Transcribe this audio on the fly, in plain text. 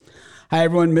Hi,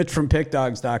 everyone. Mitch from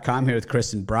PickDogs.com here with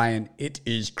Chris and Brian. It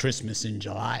is Christmas in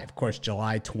July. Of course,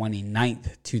 July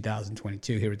 29th,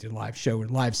 2022, here with your live show. We're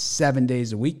live 7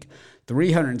 days a week,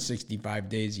 365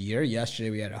 days a year. Yesterday,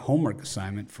 we had a homework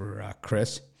assignment for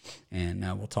Chris, and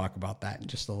we'll talk about that in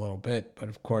just a little bit. But,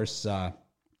 of course,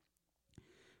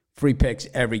 free picks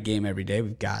every game, every day.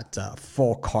 We've got a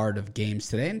full card of games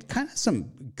today, and kind of some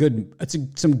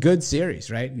good series,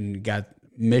 right? And we got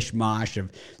mishmash of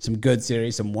some good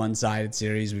series, some one-sided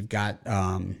series. We've got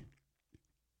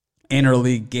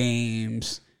interleague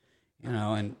games,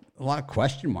 and a lot of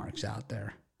question marks out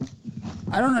there.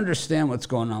 I don't understand what's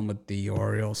going on with the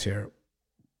Orioles here.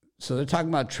 So they're talking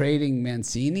about trading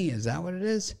Mancini. Is that what it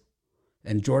is?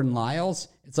 And Jordan Lyles?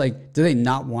 It's like, do they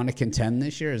not want to contend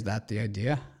this year? Is that the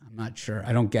idea? I'm not sure.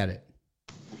 I don't get it.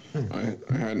 I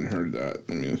hadn't heard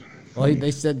that. Well,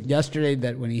 they said yesterday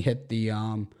that when he hit the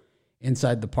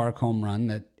inside the park home run,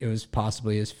 that it was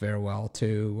possibly his farewell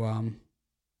to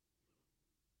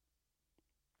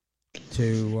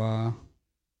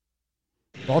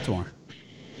Baltimore.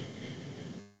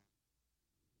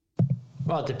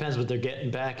 Well, it depends what they're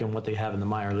getting back and what they have in the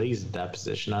minor leagues at that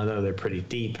position. I know they're pretty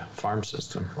deep farm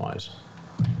system-wise.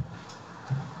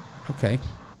 Okay.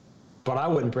 But I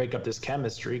wouldn't break up this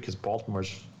chemistry because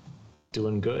Baltimore's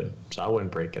doing good. So I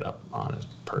wouldn't break it up on it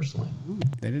personally.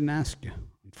 They didn't ask you,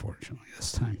 unfortunately,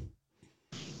 this time.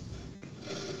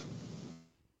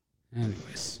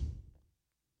 Anyways.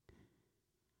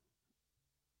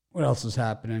 What else is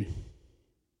happening?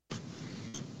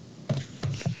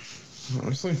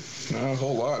 Honestly, not a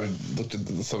whole lot. I looked at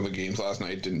some of the games last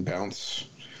night. Didn't bounce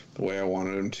the way I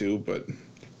wanted them to. But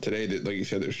today, like you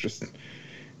said,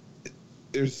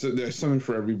 there's something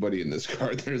for everybody in this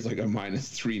card. There's like a minus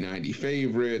 390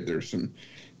 favorite. There's some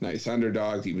nice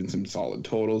underdogs, even some solid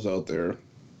totals out there.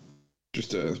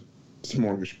 Just a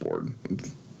smorgasbord.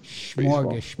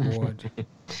 Smorgasbord.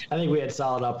 I think we had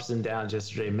solid ups and downs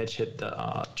yesterday. Mitch hit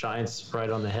the Giants right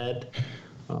on the head.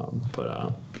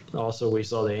 But also we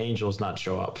saw the Angels not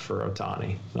show up for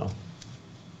Ohtani. So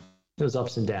it was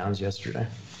ups and downs yesterday.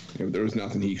 Yeah, there was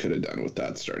nothing he could have done with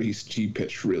that start. He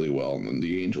pitched really well, and then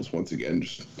the Angels once again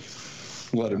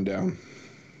just let him down.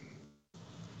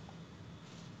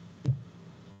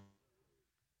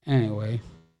 Anyway.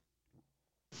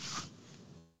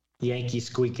 Yankees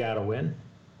squeak out a win.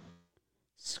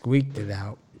 Squeaked it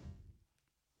out.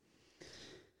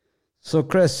 So,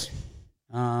 Chris,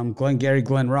 Glengarry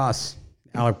Glen Ross,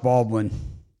 Alec Baldwin,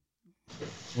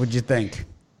 what'd you think?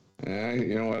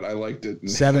 You know what? I liked it.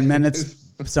 7 minutes.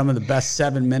 Some of the best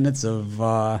 7 minutes of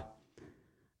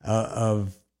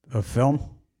film.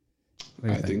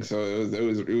 I think so. It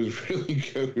was really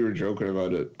good. We were joking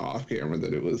about it off camera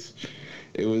that it was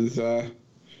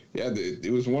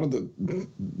one of the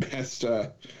best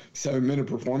 7 minute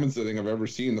performances I think I've ever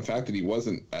seen. The fact that he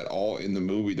wasn't at all in the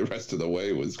movie the rest of the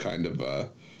way was kind of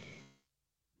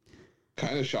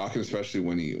shocking, especially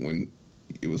when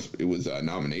it was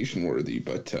nomination worthy.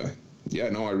 But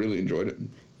I really enjoyed it.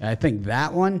 I think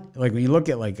that one, like when you look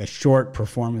at like a short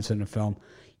performance in a film,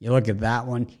 you look at that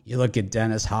one, you look at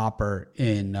Dennis Hopper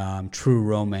in True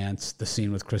Romance, the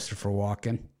scene with Christopher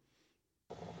Walken.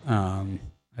 I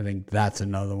think that's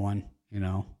another one,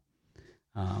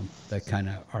 that kind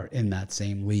of are in that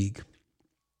same league.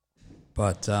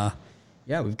 But,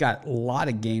 we've got a lot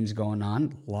of games going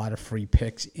on, a lot of free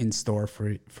picks in store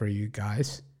for you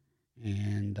guys.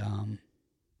 And,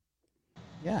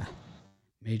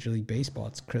 Major League Baseball,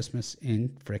 it's Christmas in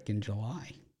frickin'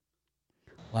 July.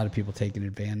 A lot of people taking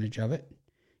advantage of it.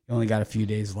 You only got a few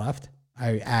days left.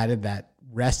 I added that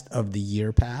rest of the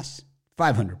year pass,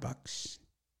 $500.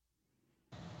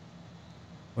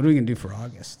 What are we going to do for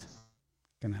August?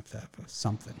 Going to have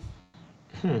something.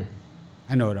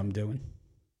 I know what I'm doing.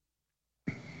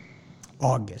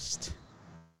 August.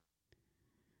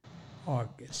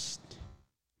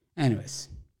 Anyways.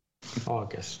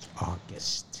 August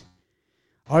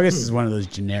is one of those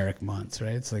generic months,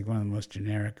 right? It's like one of the most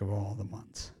generic of all the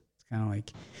months. It's kind of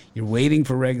like you're waiting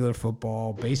for regular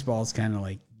football. Baseball is kind of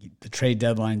like the trade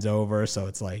deadline's over, so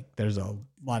it's like there's a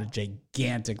lot of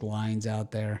gigantic lines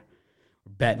out there.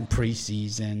 We're betting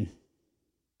preseason.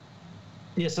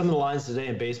 Yeah, some of the lines today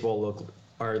in baseball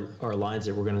are lines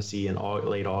that we're going to see in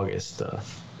late August,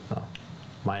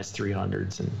 minus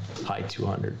 300s and high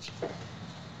 200s.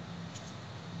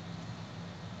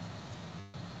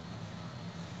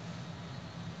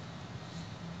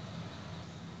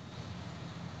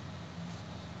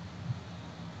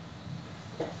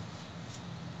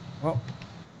 Well,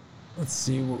 let's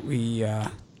see what we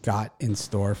got in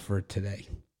store for today.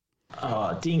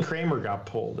 Dean Kramer got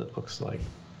pulled, it looks like.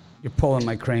 You're pulling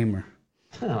my Kramer.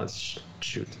 Let's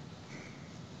shoot.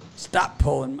 Stop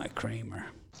pulling my Kramer.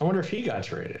 I wonder if he got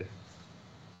traded.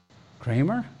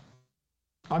 Kramer?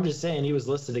 I'm just saying he was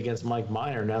listed against Mike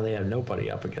Minor. Now they have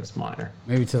nobody up against Minor.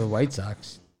 Maybe to the White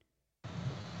Sox.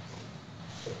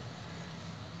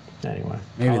 Anyway.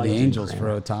 Maybe the Angels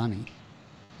for Ohtani.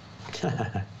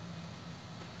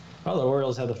 Well, the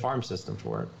Orioles have the farm system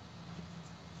for it.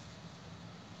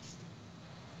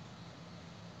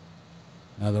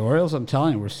 Now, the Orioles, I'm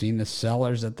telling you, we're seeing the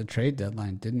sellers at the trade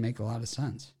deadline. Didn't make a lot of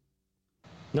sense.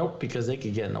 Nope, because they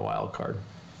could get in a wild card.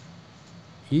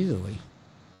 Easily.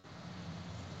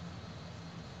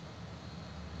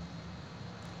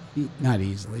 Not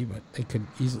easily, but they could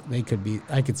easily. They could be.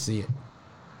 I could see it.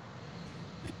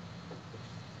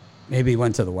 Maybe he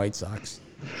went to the White Sox.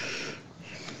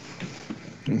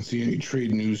 I don't see any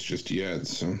trade news just yet,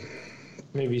 so.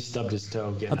 Maybe he stubbed his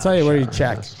toe. I'll tell you where you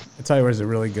check. I'll tell you where's a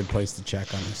really good place to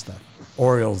check on this stuff.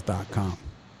 Orioles.com.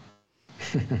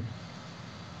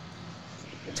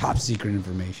 Top secret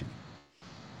information.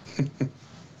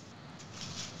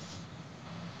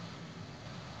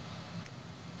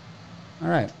 All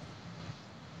right.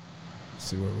 Let's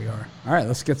see where we are. All right,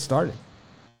 let's get started.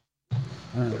 I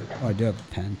don't know. Oh, I do have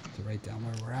a pen to write down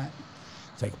where we're at.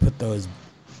 So I can put those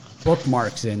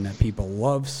bookmarks in that people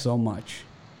love so much.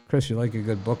 Chris, you like a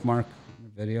good bookmark in the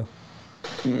video?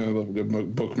 Yeah, I love a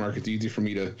good bookmark. It's easy for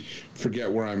me to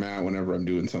forget where I'm at whenever I'm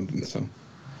doing something. So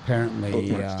apparently,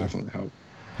 bookmarks definitely help.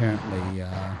 Apparently,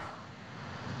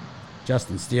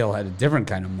 Justin Steele had a different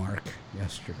kind of mark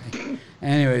yesterday.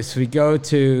 Anyways, we go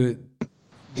to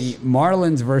the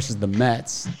Marlins versus the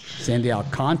Mets. Sandy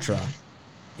Alcantara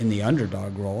in the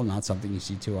underdog role, not something you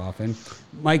see too often.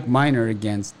 Mike Minor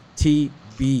against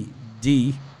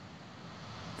TBD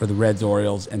for the Reds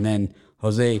Orioles, and then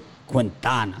Jose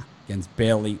Quintana against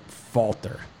Bailey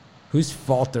Falter. Whose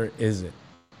Falter is it?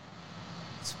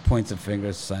 It's points of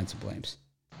fingers, signs of blames.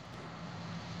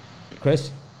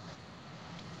 Chris?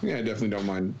 Yeah, I definitely don't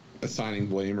mind assigning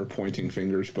blame or pointing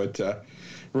fingers, but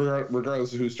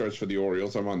regardless of who starts for the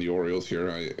Orioles, I'm on the Orioles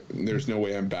here. There's no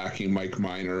way I'm backing Mike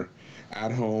Minor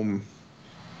at home.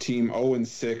 Team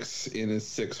 0-6 in his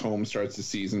 6 home starts the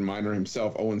season. Minor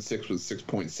himself 0-6 with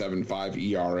 6.75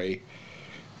 ERA.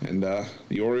 And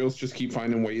the Orioles just keep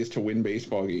finding ways to win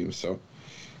baseball games. So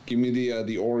give me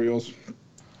the Orioles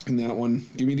in that one.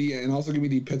 And also give me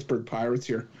the Pittsburgh Pirates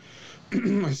here.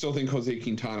 I still think Jose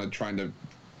Quintana trying to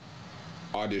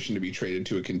audition to be traded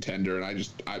to a contender,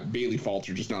 and Bailey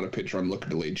Falter just not a pitcher I'm looking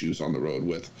to lay juice on the road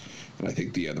with. And I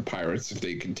think the Pirates, if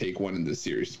they can take one in this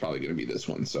series, it's probably going to be this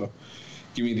one. So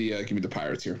give me the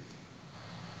Pirates here.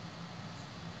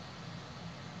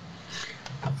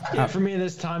 Yeah, for me in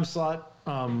this time slot,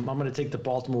 I'm going to take the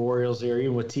Baltimore Orioles here.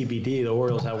 Even with TBD, the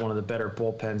Orioles have one of the better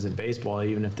bullpens in baseball,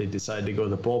 even if they decide to go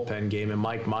the bullpen game. And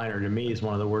Mike Minor, to me, is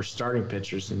one of the worst starting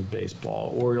pitchers in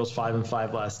baseball. Orioles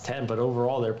 5-5 last 10, but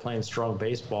overall they're playing strong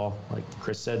baseball. Like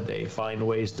Chris said, they find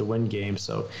ways to win games.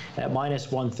 So at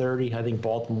minus 130, I think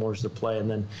Baltimore's the play. And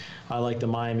then I like the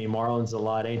Miami Marlins a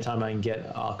lot. Anytime I can get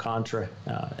Alcantara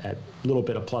at a little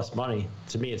bit of plus money,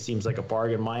 to me it seems like a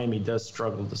bargain. Miami does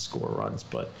struggle to score runs,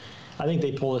 but I think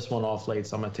they pull this one off late,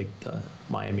 so I'm going to take the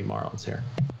Miami Marlins here.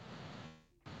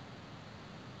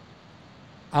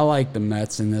 I like the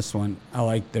Mets in this one. I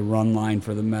like the run line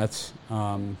for the Mets.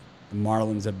 The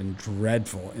Marlins have been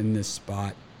dreadful in this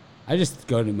spot. I just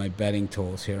go to my betting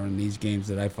tools here on these games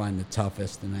that I find the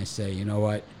toughest, and I say, you know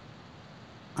what?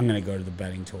 I'm going to go to the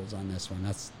betting tools on this one.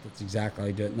 That's exactly how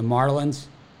I do it. And the Marlins,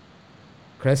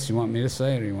 Chris, you want me to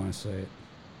say it or you want to say it?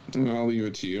 I'll leave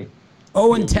it to you.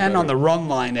 0-10 on the run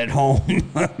line at home.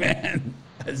 Man,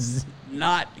 that's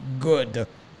not good.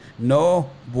 No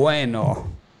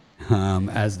bueno,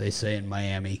 as they say in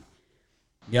Miami.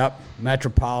 Yep,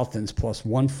 Metropolitans plus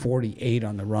 148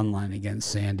 on the run line against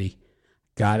Sandy.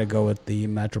 Got to go with the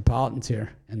Metropolitans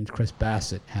here. And Chris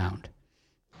Bassett, hound.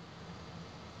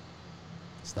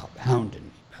 Stop hounding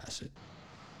me, Bassett.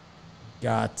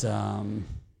 Got, yeah,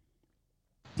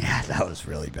 that was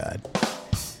really bad.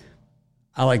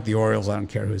 I like the Orioles. I don't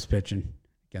care who's pitching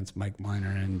against Mike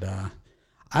Minor. And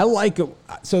I like it.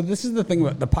 So this is the thing.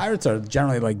 The Pirates are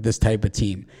generally like this type of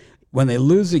team. When they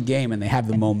lose a game and they have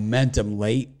the momentum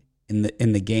late in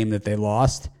the game that they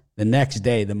lost, the next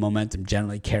day the momentum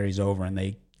generally carries over and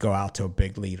they go out to a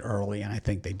big lead early. And I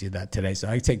think they did that today. So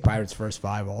I take Pirates first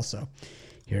 5 also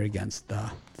here against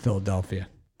Philadelphia.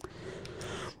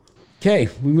 Okay,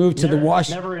 we move to the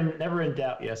Washington. Never in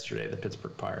doubt yesterday, the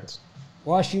Pittsburgh Pirates.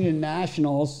 Washington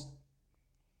Nationals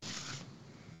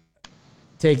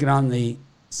taking on the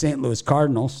St. Louis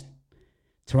Cardinals.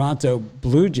 Toronto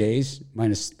Blue Jays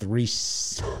minus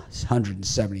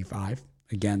 375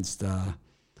 against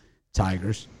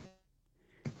Tigers.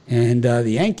 And the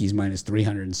Yankees minus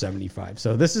 375.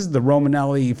 So this is the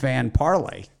Romanelli fan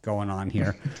parlay going on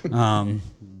here.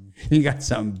 You got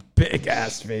some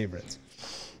big-ass favorites.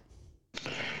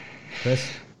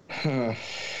 Chris?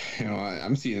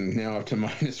 I'm seeing now up to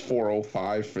minus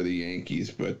 405 for the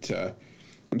Yankees, but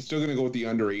I'm still going to go with the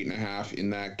under 8.5 in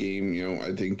that game.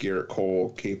 I think Garrett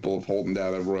Cole capable of holding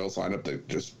down a Royals lineup that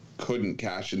just couldn't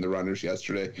cash in the runners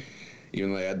yesterday,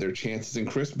 even though they had their chances. And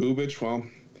Chris Bubich, well,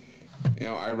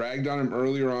 I ragged on him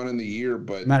earlier on in the year,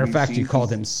 but matter of fact, you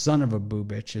called him son of a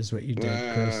Bubich, is what you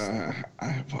did, Chris.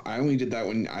 I only did that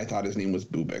when I thought his name was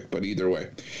Bubik, but either way.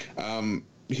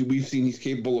 We've seen he's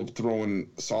capable of throwing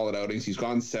solid outings. He's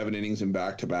gone 7 innings in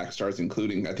back-to-back starts,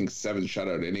 including, I think, 7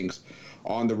 shutout innings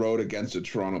on the road against a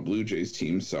Toronto Blue Jays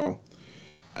team. So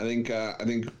I think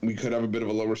we could have a bit of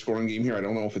a lower scoring game here. I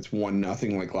don't know if it's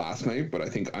 1-0 like last night, but I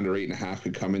think under 8.5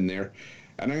 could come in there.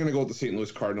 And I'm going to go with the St. Louis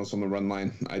Cardinals on the run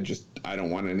line. I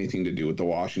don't want anything to do with the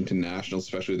Washington Nationals,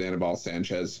 especially with Anibal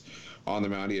Sanchez on the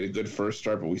mound. He had a good first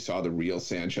start, but we saw the real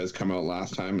Sanchez come out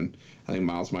last time, and I think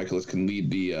Miles Michaelis can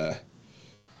lead the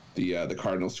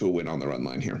Cardinals to a win on the run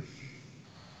line here.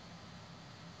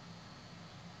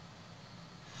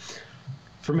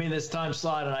 For me, this time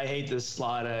slot, and I hate this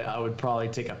slot, I would probably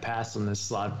take a pass on this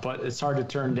slot, but it's hard to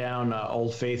turn down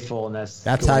Old Faithful, and that's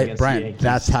how, Brent.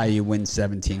 That's how you win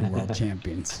 17 World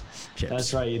Championships.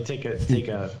 That's right. You take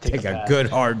a good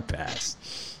hard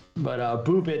pass. But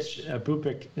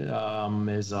Bubik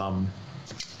is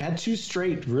had 2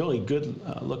 straight really good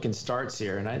looking starts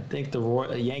here, and I think the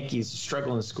Yankees are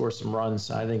struggling to score some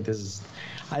runs. I think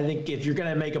if you're going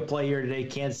to make a play here today,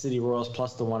 Kansas City Royals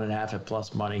plus the 1.5 at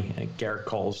plus money. And Garrett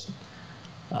Cole's,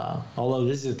 although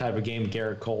this is the type of game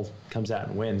Garrett Cole comes out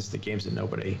and wins, the games that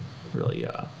nobody really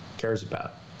cares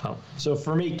about. So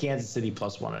for me, Kansas City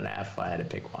plus 1.5 if I had to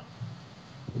pick one.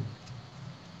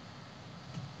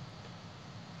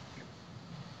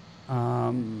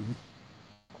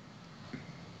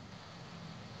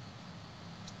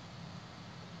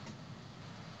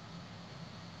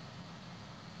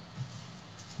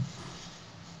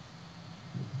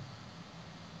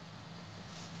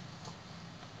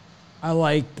 I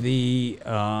like the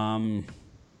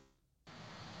I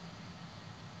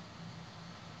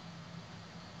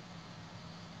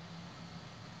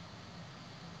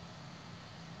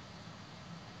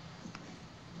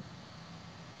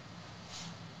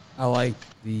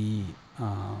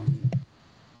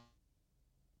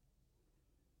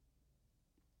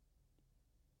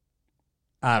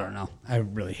don't know. I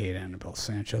really hate Anibal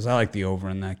Sanchez. I like the over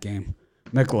in that game.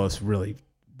 Mikolas really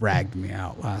ragged me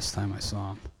out last time I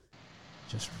saw him.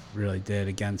 Just really did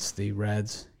against the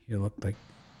Reds. He looked like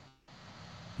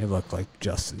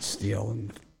Justin Steele,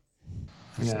 and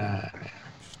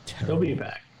he'll be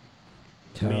back.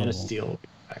 Man of Steel will be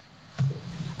back.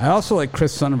 I also like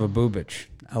Chris son of a Bubich.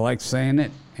 I like saying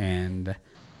it, and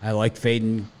I like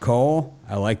fading Cole.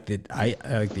 I like the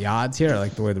odds here. I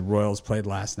like the way the Royals played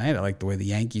last night. I like the way the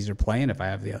Yankees are playing. If I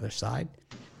have the other side,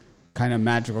 kind of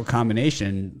magical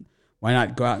combination. Why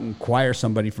not go out and acquire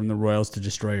somebody from the Royals to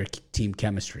destroy your team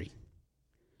chemistry,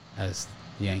 as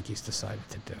the Yankees decided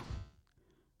to do?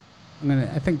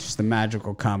 I think just the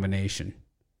magical combination.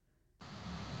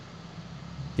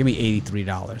 Give me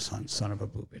 $83 on son of a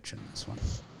Bubich in this one.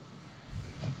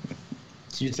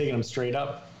 So you're taking them straight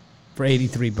up? For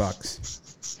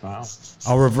 $83. Wow.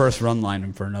 I'll reverse run line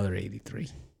him for another 83.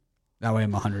 That way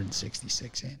I'm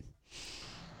 166 in.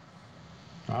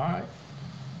 All right.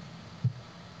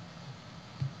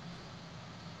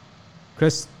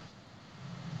 Chris,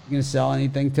 you gonna sell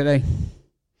anything today?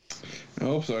 I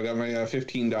hope so. I got my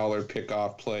 $15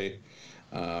 pick-off play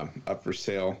up for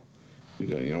sale. We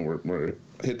got, we're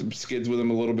hit the skids with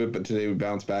them a little bit, but today we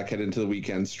bounce back, head into the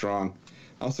weekend strong.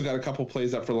 I also got a couple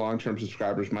plays up for long-term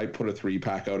subscribers. Might put a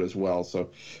 3-pack out as well, so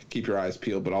keep your eyes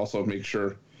peeled. But also make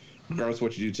sure, regardless of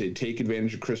what you do today, take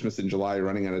advantage of Christmas in July. You're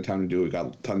running out of time to do it. We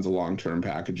got tons of long-term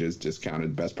packages,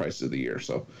 discounted, best prices of the year.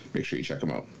 So make sure you check them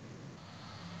out.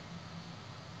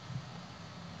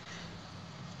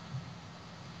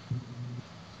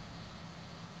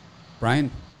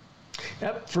 Brian?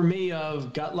 Yep, for me,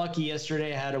 got lucky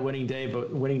yesterday. I had a winning day,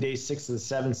 but winning day 6 of the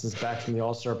 7 since back from the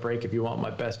All-Star break. If you want my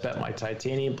best bet, my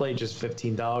titanium play, just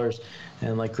 $15.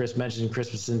 And like Chris mentioned,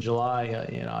 Christmas in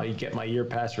July, you get my year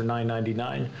pass for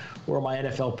 $9.99, or my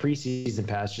NFL preseason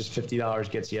pass, just $50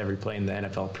 gets you every play in the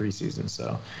NFL preseason.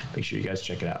 So make sure you guys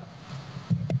check it out.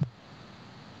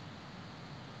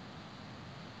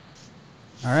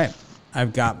 All right.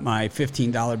 I've got my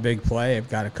 $15 big play. I've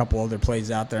got a couple other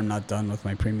plays out there. I'm not done with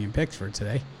my premium picks for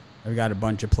today. I've got a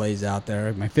bunch of plays out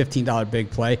there. My $15 big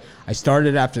play. I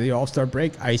started after the All-Star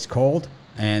break, ice cold,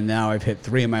 and now I've hit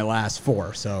 3 of my last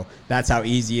 4. So that's how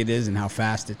easy it is and how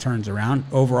fast it turns around.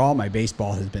 Overall, my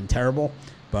baseball has been terrible,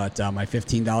 but my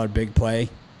 $15 big play,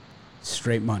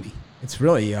 straight money. It's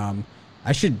really,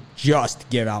 I should just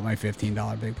give out my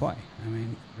 $15 big play. I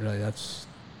mean, really, that's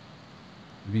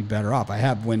be better off. I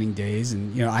have winning days,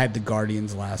 and I had the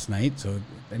Guardians last night, so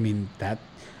I mean that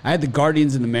I had the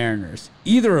Guardians and the Mariners.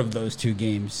 Either of those 2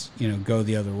 games, go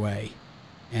the other way,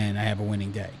 and I have a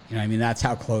winning day. I mean that's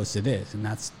how close it is, and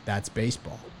that's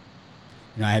baseball.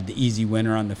 I had the easy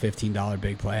winner on the $15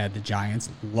 big play. I had the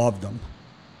Giants. Loved them,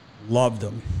 loved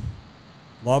them,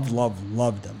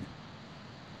 loved them,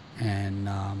 and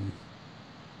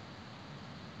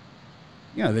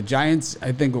the Giants,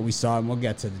 I think what we saw, and we'll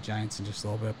get to the Giants in just a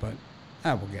little bit, but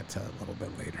we'll get to it a little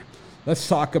bit later. Let's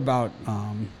talk about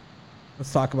how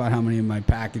many of my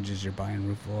packages you're buying,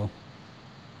 Ruffalo.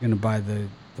 You going to buy the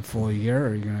full year, or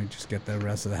are you going to just get the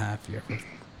rest of the half year?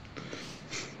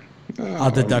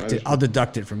 I'll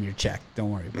deduct it from your check.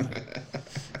 Don't worry about it.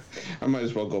 I might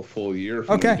as well go full year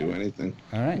if I'm going to do anything.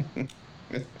 All right.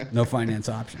 No finance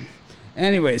option.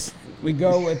 Anyways, we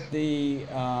go with the...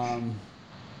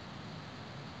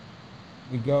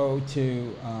 we go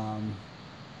to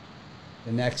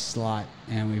the next slot,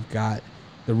 and we've got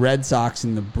the Red Sox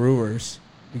and the Brewers.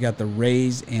 We got the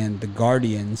Rays and the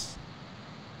Guardians,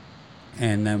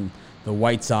 and then the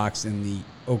White Sox and the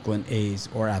Oakland A's,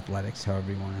 or Athletics,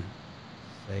 however you want to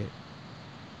say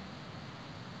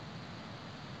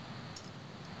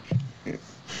it.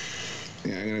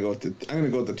 Yeah, I'm gonna go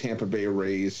with the Tampa Bay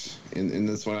Rays in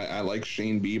this one. I like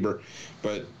Shane Bieber,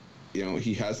 but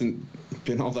he hasn't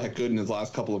been all that good in his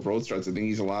last couple of road starts. I think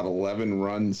he's allowed 11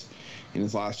 runs in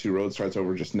his last 2 road starts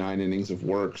over just 9 innings of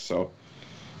work. So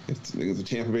the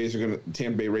Tampa Bay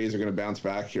Rays are going to bounce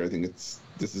back here. I think this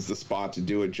is the spot to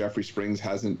do it. Jeffrey Springs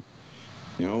hasn't,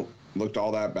 looked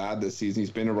all that bad this season. He's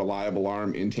been a reliable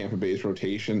arm in Tampa Bay's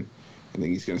rotation. I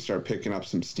think he's going to start picking up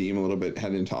some steam a little bit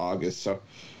heading into August. So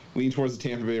lean towards the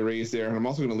Tampa Bay Rays there. And I'm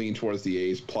also going to lean towards the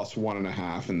A's plus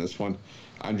 1.5 in this one.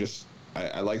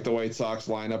 I like the White Sox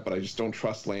lineup, but I just don't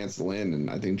trust Lance Lynn, and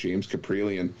I think James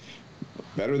Caprillion,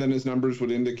 better than his numbers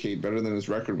would indicate, better than his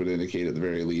record would indicate at the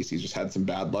very least. He's just had some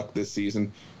bad luck this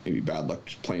season, maybe bad luck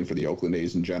just playing for the Oakland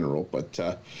A's in general, but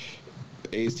the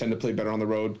A's tend to play better on the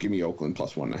road. Give me Oakland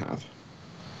plus 1.5.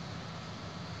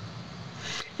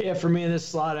 Yeah, for me in this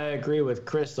slot, I agree with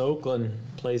Chris. Oakland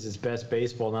plays its best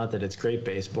baseball. Not that it's great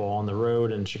baseball on the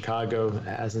road, and Chicago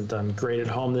hasn't done great at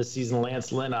home this season.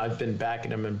 Lance Lynn, I've been backing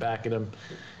him.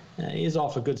 He's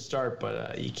off a good start,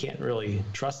 but you can't really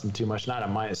trust him too much, not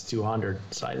at minus 200.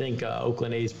 So I think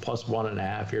Oakland A's plus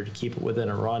 1.5 here to keep it within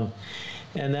a run.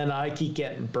 And then I keep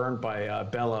getting burned by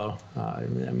Bello.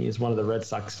 He's one of the Red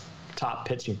Sox top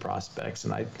pitching prospects,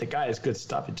 and the guy has good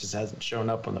stuff. It just hasn't shown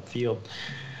up on the field.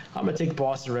 I'm going to take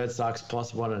Boston Red Sox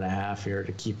plus 1.5 here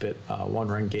to keep it a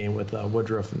 1-run game with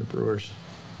Woodruff and the Brewers.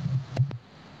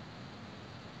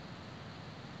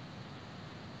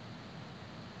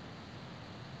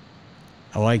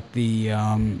 I like the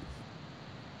I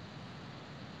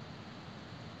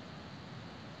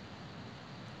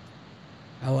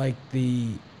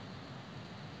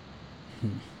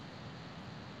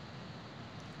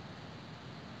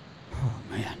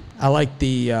like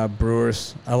the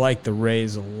Brewers. I like the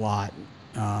Rays a lot.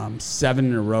 7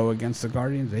 in a row against the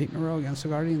Guardians, 8 in a row against the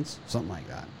Guardians, something like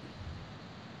that.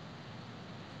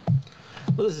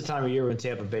 Well, this is the time of year when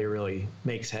Tampa Bay really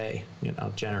makes hay,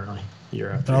 generally, year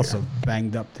after They're year. also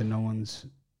banged up to no one's.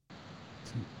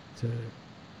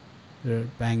 They're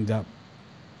banged up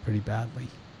pretty badly.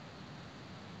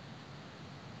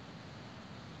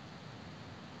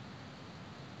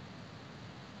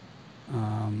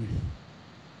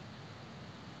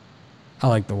 I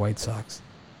like the White Sox.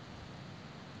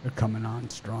 They're coming on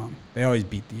strong. They always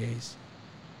beat the A's.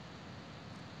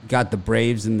 Got the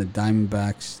Braves and the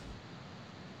Diamondbacks.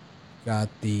 Got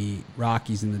the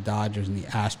Rockies and the Dodgers and the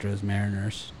Astros,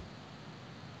 Mariners.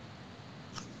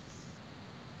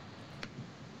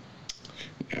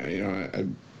 Yeah,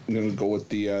 I'm going to go with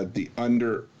the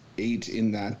under 8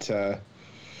 in that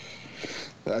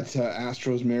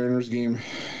Astros Mariners game.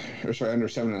 Or sorry, under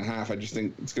 7.5. I just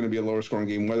think it's going to be a lower scoring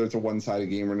game. Whether it's a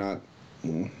one-sided game or not,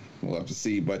 we'll have to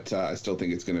see. But I still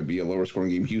think it's going to be a lower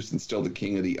scoring game. Houston's still the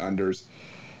king of the unders,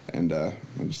 and I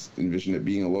just envision it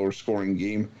being a lower scoring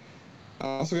game. I'm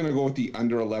also going to go with the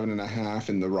under 11.5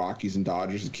 in the Rockies and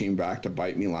Dodgers. It came back to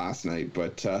bite me last night,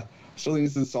 but still think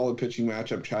this is a solid pitching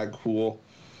matchup. Chad Kuhl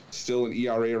still an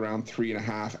ERA around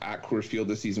 3.5 at Coors Field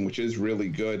this season, which is really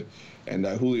good. And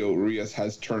Julio Urias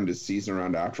has turned his season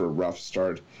around after a rough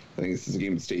start. I think this is a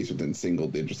game that stays within single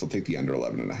digits. I'll take the under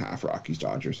 11.5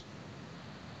 Rockies-Dodgers.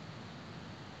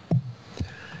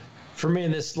 For me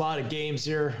in this slot of games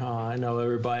here, I know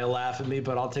everybody will laugh at me,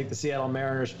 but I'll take the Seattle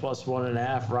Mariners plus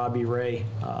 1.5. Robbie Ray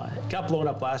got blown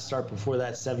up last start. Before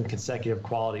that, 7 consecutive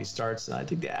quality starts. And I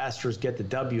think the Astros get the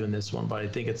W in this one, but I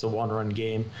think it's a one-run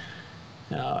game.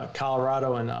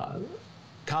 Colorado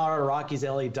Rockies,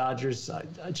 LA Dodgers.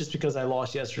 Just because I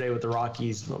lost yesterday with the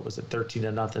Rockies, what was it,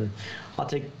 13-0? I'll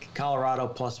take Colorado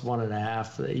plus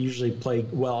 1.5. They usually play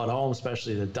well at home,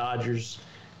 especially the Dodgers.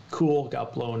 Cool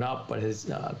got blown up, but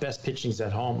his best pitching's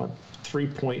at home. A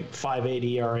 3.58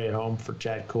 ERA at home for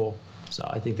Chad Cool. So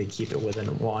I think they keep it within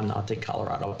 1. I'll take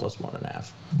Colorado plus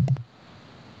 1.5.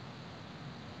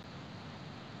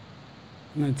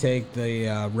 I'm going to take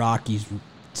the Rockies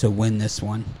to win this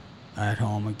one at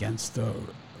home against a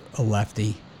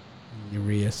lefty,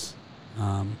 Urias.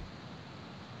 I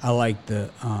like the,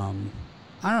 I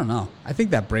don't know. I think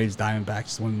that Braves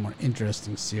Diamondbacks is one of the more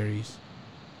interesting series.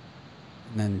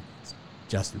 And then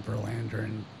Justin Verlander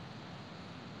in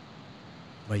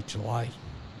late July.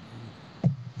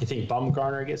 You think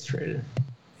Bumgarner gets traded?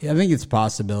 Yeah, I think it's a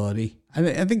possibility.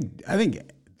 I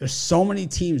think there's so many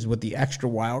teams with the extra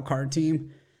wild card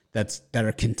team that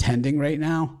are contending right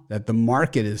now that the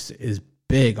market is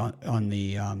big on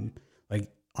the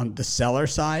on the seller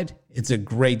side. It's a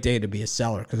great day to be a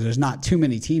seller because there's not too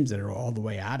many teams that are all the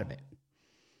way out of it.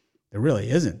 There really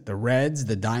isn't. The Reds,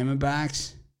 the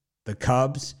Diamondbacks, the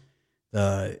Cubs,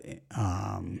 the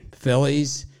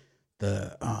Phillies,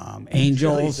 the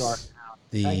Angels. Phillies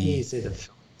I can't even say the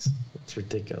Phillies. It's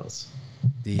ridiculous.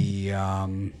 The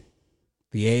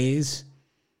A's,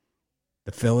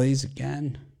 the Phillies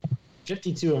again.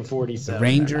 52-47. The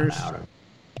Rangers.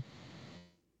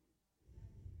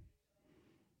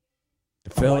 The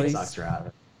Phillies. White Sox are out of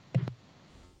it.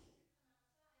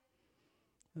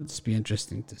 It'll just be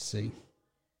interesting to see.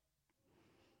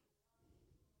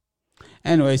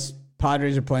 Anyways,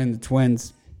 Padres are playing the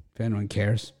Twins, if anyone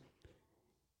cares.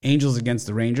 Angels against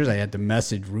the Rangers. I had to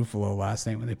message Ruffalo last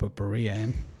night when they put Berea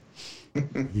in.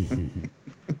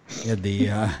 He had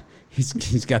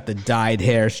he's got the dyed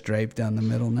hair stripe down the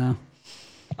middle now.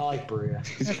 I like Berea.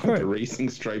 He's got the racing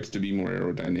stripes to be more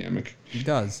aerodynamic. He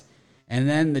does. And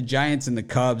then the Giants and the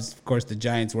Cubs. Of course, the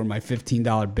Giants were my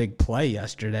 $15 big play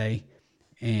yesterday.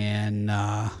 And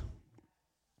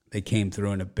they came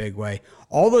through in a big way.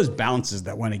 All those bounces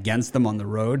that went against them on the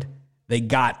road, they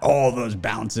got all those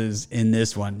bounces in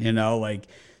this one. You know, like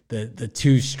the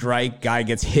 2-strike guy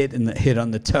gets hit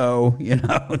on the toe. You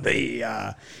know,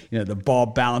 the ball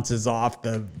bounces off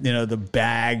the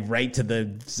bag right to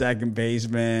the second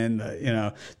baseman.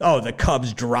 The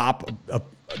Cubs drop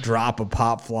a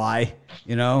pop fly.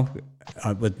 You know,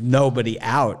 with nobody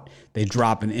out, they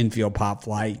drop an infield pop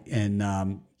fly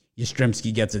and.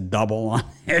 Yastrzemski gets a double on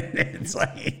it. It's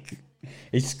like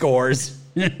he scores.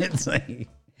 It's like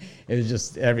it was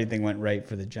just everything went right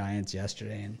for the Giants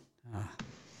yesterday, and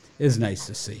it was nice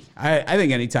to see. I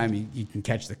think anytime you can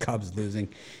catch the Cubs losing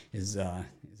is a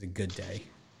good day.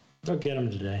 They'll get them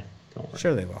today. Don't worry.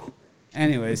 Sure they will.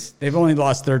 Anyways, they've only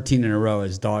lost 13 in a row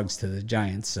as dogs to the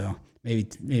Giants, so maybe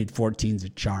 14's a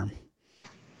charm.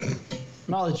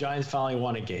 Well, the Giants finally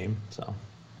won a game, so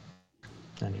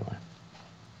anyway.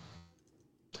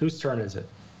 Whose turn is it?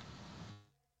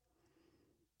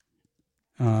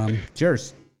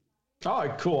 Yours. All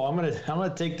right, cool. I'm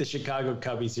gonna take the Chicago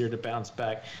Cubbies here to bounce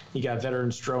back. You got veteran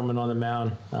Stroman on the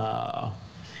mound.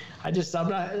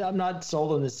 I'm not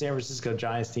sold on the San Francisco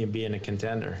Giants team being a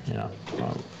contender. You know,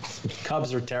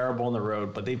 Cubs are terrible on the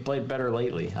road, but they've played better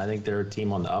lately. I think they're a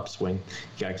team on the upswing.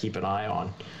 You got to keep an eye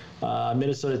on.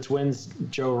 Minnesota Twins,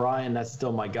 Joe Ryan. That's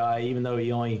still my guy, even though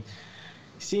he only.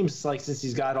 Seems like since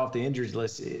he's got off the injured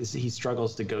list, he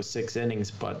struggles to go 6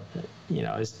 innings. But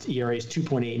his ERA is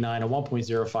 2.89, a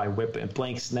 1.05 WHIP, and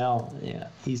Blake Snell. Yeah,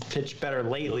 he's pitched better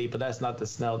lately, but that's not the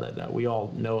Snell that we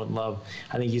all know and love.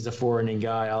 I think he's a 4-inning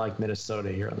guy. I like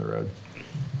Minnesota here on the road.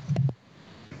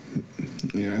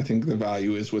 Yeah, I think the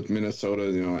value is with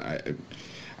Minnesota.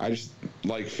 I just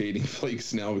like fading Blake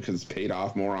Snell because it's paid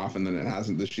off more often than it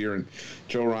hasn't this year. And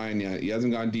Joe Ryan, he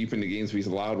hasn't gone deep into games, but he's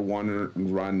allowed 1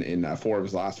 run in 4 of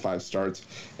his last 5 starts.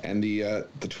 And the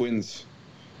Twins,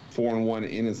 4-1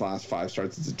 in his last 5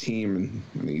 starts as a team, and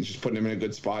I think he's just putting him in a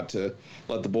good spot to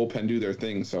let the bullpen do their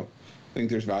thing. So I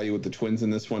think there's value with the Twins in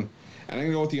this one. And I'm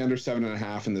going to go with the under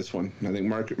 7.5 in this one. I think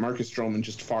Marcus Stroman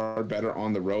just far better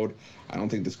on the road. I don't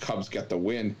think this Cubs get the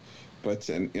win, but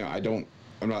I don't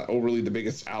I'm not overly the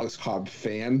biggest Alex Cobb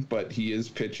fan, but he is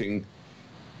pitching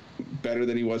better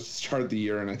than he was to start the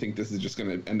year, and I think this is just going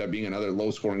to end up being another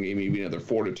low-scoring game, maybe another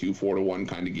 4-2, 4-1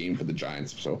 kind of game for the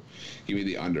Giants. So give me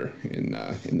the under in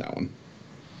that one.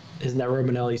 Isn't that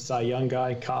Romanelli Cy Young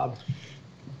guy, Cobb?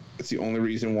 It's the only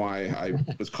reason why I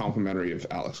was complimentary of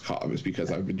Alex Cobb is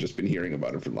because I've just been hearing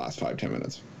about it for the last 5-10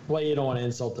 minutes. Well, you don't want to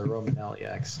insult the Romanelli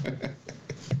X.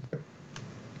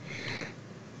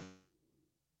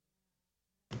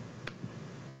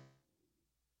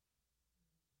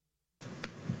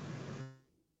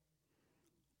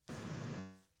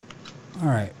 All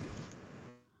right.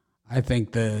 I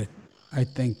think that,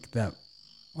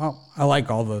 well, I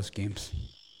like all those games.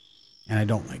 And I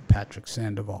don't like Patrick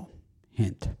Sandoval.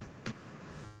 Hint.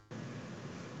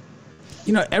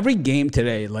 You know, every game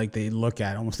today, like they look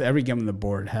at, almost every game on the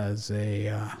board has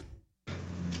a,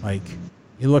 like,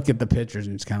 you look at the pitchers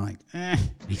and it's kind of like,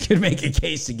 you can make a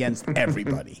case against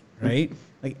everybody, right?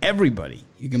 Like everybody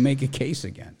you can make a case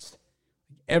against.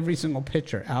 Every single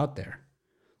pitcher out there.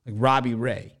 Like Robbie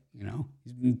Ray. You know,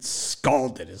 he's been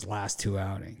scalded his last 2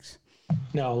 outings.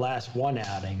 No, last 1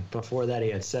 outing. Before that, he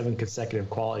had 7 consecutive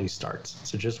quality starts.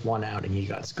 So just 1 outing, he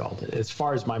got scalded. As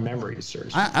far as my memory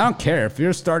serves. I don't care. If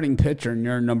you're a starting pitcher and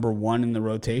you're number 1 in the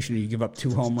rotation and you give up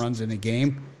 2 home runs in a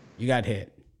game, you got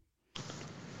hit.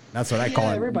 That's what I call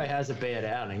it. Everybody has a bad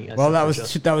outing. Well, that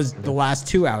was the last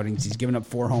 2 outings. He's given up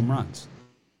 4 home runs.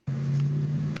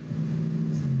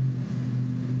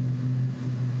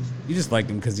 You just like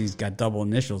him because he's got double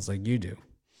initials like you do.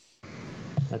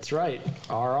 That's right.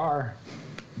 RR.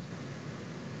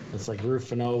 It's like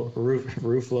Ruffalo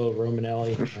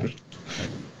Romanelli. Right?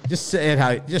 Just say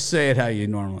it how you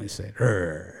normally say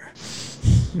it.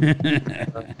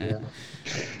 Yeah.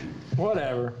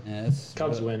 Whatever. Yeah,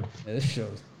 Cubs win. Yeah, this show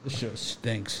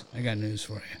stinks. I got news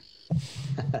for you.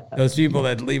 Those people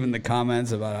that leave in the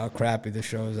comments about how crappy the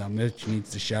show is, how Mitch needs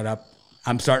to shut up.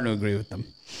 I'm starting to agree with them.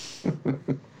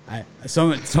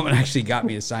 Someone actually got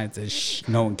me a sign that says, "Shh,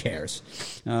 no one cares."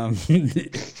 Yeah.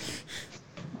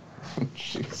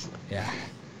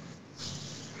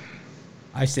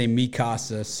 I say mi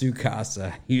casa, su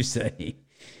casa. You say,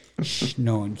 "Shh,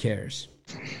 no one cares."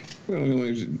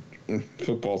 Well,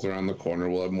 football's around the corner.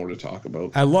 We'll have more to talk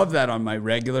about. I love that on my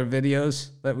regular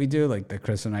videos that we do, like that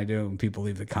Chris and I do, and people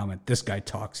leave the comment, "This guy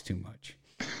talks too much."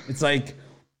 It's like,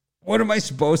 what am I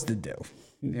supposed to do?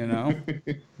 You know?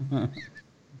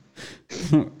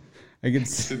 I could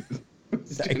stand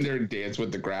there and dance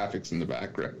with the graphics in the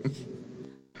background.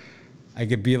 I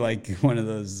could be like one of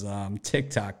those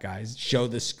TikTok guys, show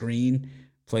the screen,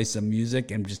 play some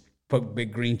music, and just put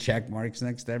big green check marks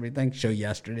next to everything. Show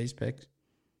yesterday's picks.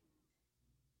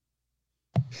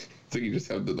 So you just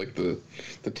have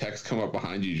the text come up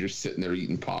behind you. You're just sitting there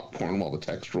eating popcorn while the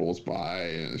text rolls by,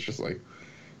 and it's just like,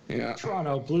 yeah.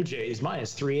 Toronto Blue Jays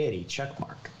minus 380 check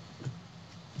mark.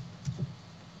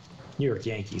 New York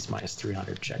Yankees minus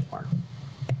 300 check mark.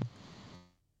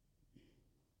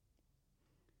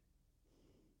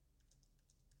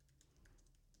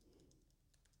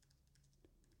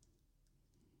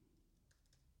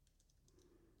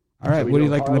 All right, what do you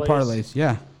like in the parlays?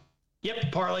 Yeah.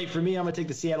 Yep, parlay for me. I'm gonna take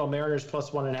the Seattle Mariners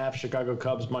plus 1.5, Chicago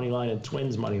Cubs money line, and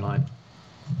Twins money line.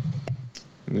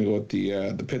 I'm gonna go with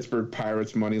the Pittsburgh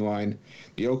Pirates money line,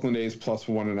 the Oakland A's plus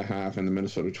 1.5, and the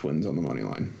Minnesota Twins on the money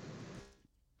line.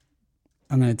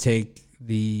 I'm going to take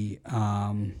the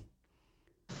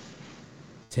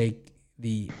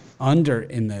under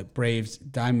in the Braves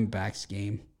Diamondbacks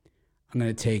game. I'm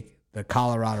going to take the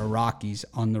Colorado Rockies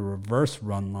on the reverse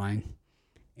run line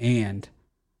and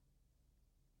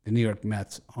the New York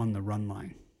Mets on the run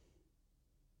line.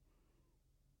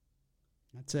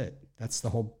 That's it. That's the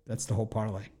whole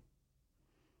parlay.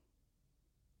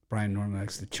 Brian normally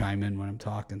likes to chime in when I'm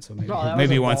talking, so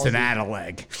maybe he wants to add a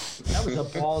leg. That was a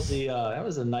ballsy. That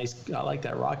was a nice. I like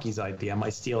that Rockies idea. I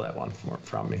might steal that one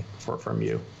from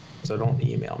you. So don't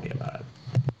email me about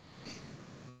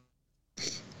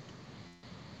it.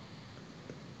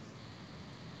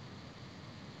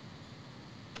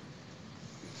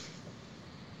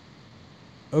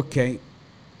 Okay.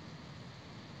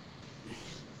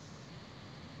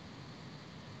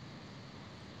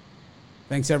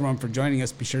 Thanks, everyone, for joining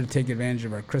us. Be sure to take advantage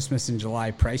of our Christmas in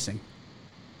July pricing.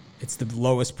 It's the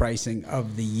lowest pricing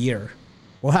of the year.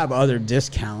 We'll have other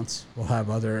discounts. We'll have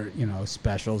other,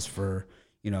 specials for,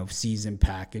 season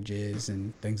packages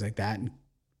and things like that and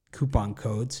coupon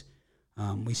codes.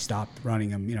 We stopped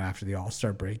running them, after the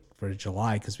All-Star break for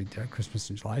July because we did our Christmas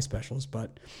in July specials.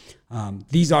 But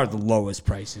these are the lowest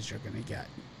prices you're going to get.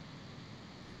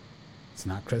 It's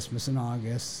not Christmas in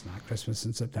August. It's not Christmas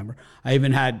in September. I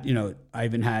even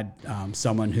had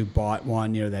someone who bought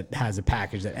one, that has a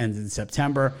package that ends in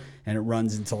September and it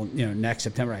runs until, next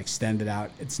September. I extend it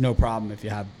out. It's no problem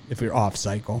if you're off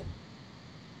cycle.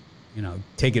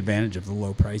 Take advantage of the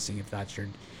low pricing if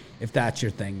that's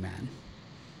your thing, man.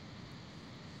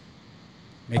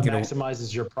 It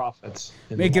maximizes your profits.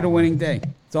 Make it a winning day.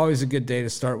 It's always a good day to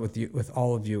start with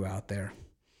all of you out there.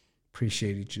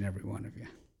 Appreciate each and every one of you.